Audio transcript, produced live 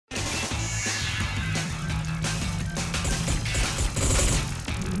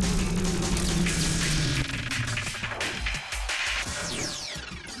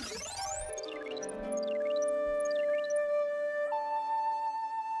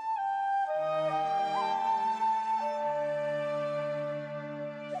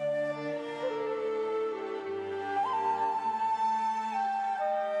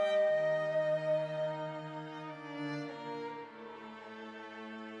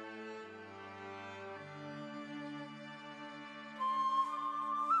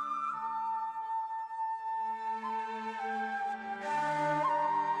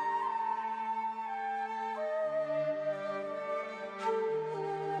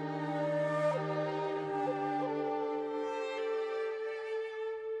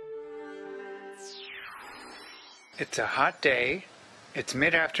It's a hot day, it's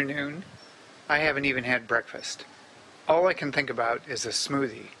mid-afternoon, I haven't even had breakfast. All I can think about is a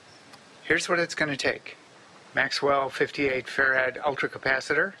smoothie. Here's what it's going to take. Maxwell 58 farad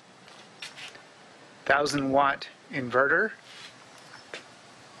ultracapacitor, 1000 watt inverter,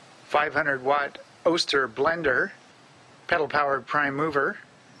 500 watt Oster blender, pedal powered prime mover,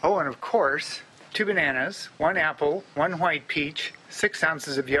 oh, and of course 2 bananas, 1 apple, 1 white peach, 6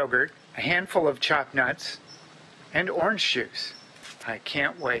 ounces of yogurt, a handful of chopped nuts, and orange juice. I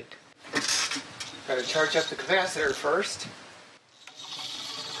can't wait. Gotta charge up the capacitor first.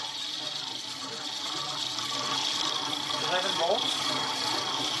 11 volts,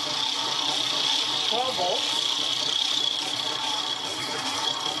 12 volts.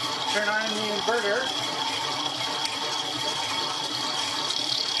 Turn on the inverter.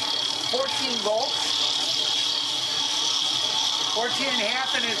 14 volts. 14 and a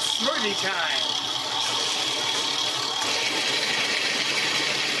half, and it's smoothie time.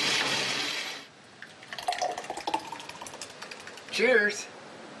 Cheers.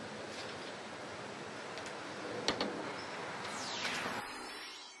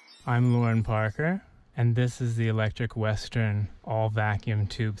 I'm Lorin Parker, and this is the Electric Western all-vacuum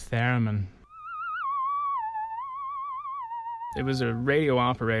tube theremin. It was a radio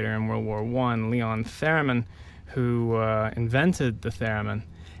operator in World War I, Leon Theremin, who invented the theremin,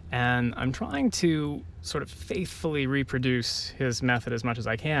 and I'm trying to sort of faithfully reproduce his method as much as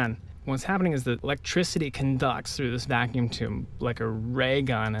I can. What's happening is that electricity conducts through this vacuum tube like a ray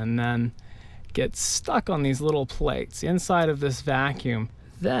gun and then gets stuck on these little plates inside of this vacuum.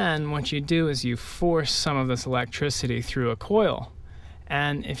 Then what you do is you force some of this electricity through a coil.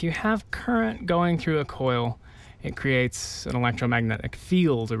 And if you have current going through a coil, it creates an electromagnetic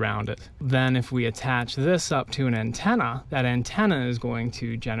field around it. Then if we attach this up to an antenna, that antenna is going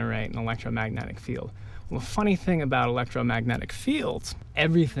to generate an electromagnetic field. Well, the funny thing about electromagnetic fields,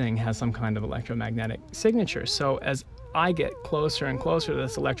 everything has some kind of electromagnetic signature. So as I get closer and closer to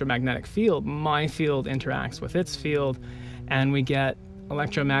this electromagnetic field, my field interacts with its field, and we get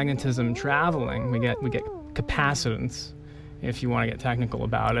electromagnetism traveling. We get capacitance, if you want to get technical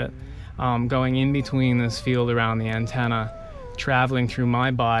about it, going in between this field around the antenna, traveling through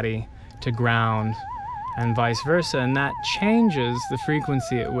my body to ground, and vice versa. And that changes the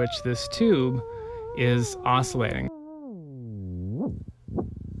frequency at which this tube is oscillating.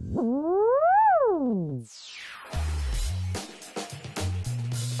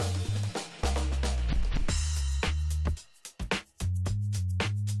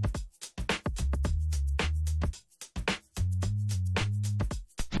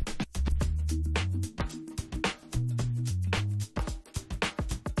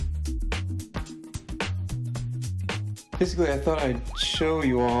 Basically, I thought I'd show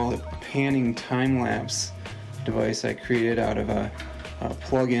you all the panning time-lapse device I created out of a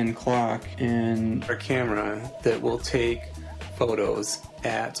plug-in clock and a camera that will take photos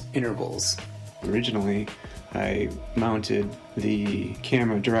at intervals. Originally, I mounted the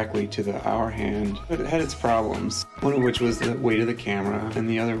camera directly to the hour hand, but it had its problems. One of which was the weight of the camera, and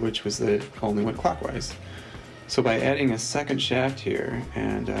the other which was that it only went clockwise. So by adding a second shaft here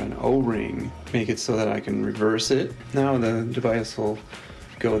and an O-ring, make it so that I can reverse it, now the device will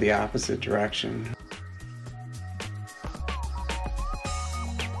go the opposite direction.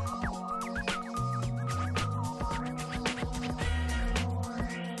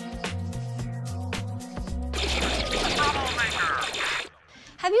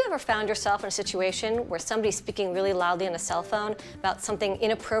 Have you ever found yourself in a situation where somebody's speaking really loudly on a cell phone about something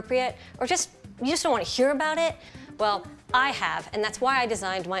inappropriate, or you just don't want to hear about it? Well, I have, and that's why I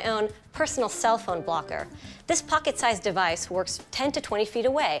designed my own personal cell phone blocker. This pocket-sized device works 10 to 20 feet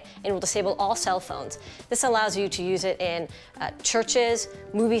away and will disable all cell phones. This allows you to use it in churches,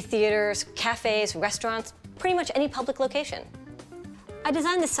 movie theaters, cafes, restaurants, pretty much any public location. I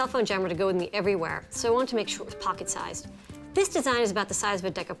designed this cell phone jammer to go with me everywhere, so I wanted to make sure it was pocket-sized. This design is about the size of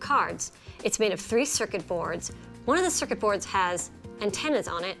a deck of cards. It's made of 3 circuit boards. One of the circuit boards has antennas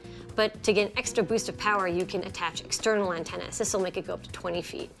on it, but to get an extra boost of power, you can attach external antennas. This will make it go up to 20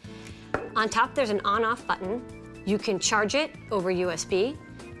 feet. On top, there's an on-off button. You can charge it over USB,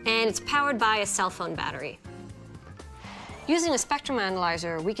 and it's powered by a cell phone battery. Using a spectrum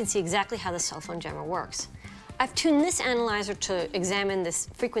analyzer, we can see exactly how the cell phone jammer works. I've tuned this analyzer to examine the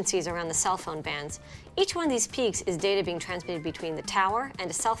frequencies around the cell phone bands. Each one of these peaks is data being transmitted between the tower and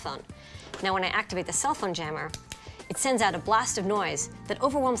a cell phone. Now, when I activate the cell phone jammer, it sends out a blast of noise that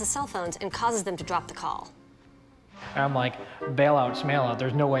overwhelms the cell phones and causes them to drop the call. I'm like, bailout's mailout.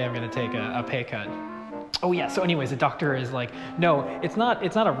 There's no way I'm going to take a pay cut. Oh yeah. So anyways, the doctor is like, no, it's not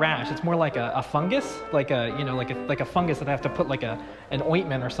a rash. It's more like a fungus, like a like a fungus that I have to put like an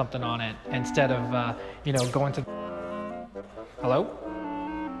ointment or something on it instead of going to. Hello?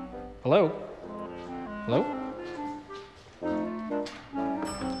 Hello? Hello?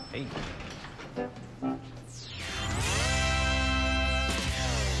 Hey.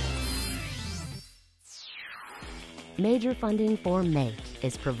 Major funding for Make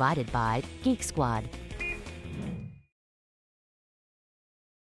is provided by Geek Squad,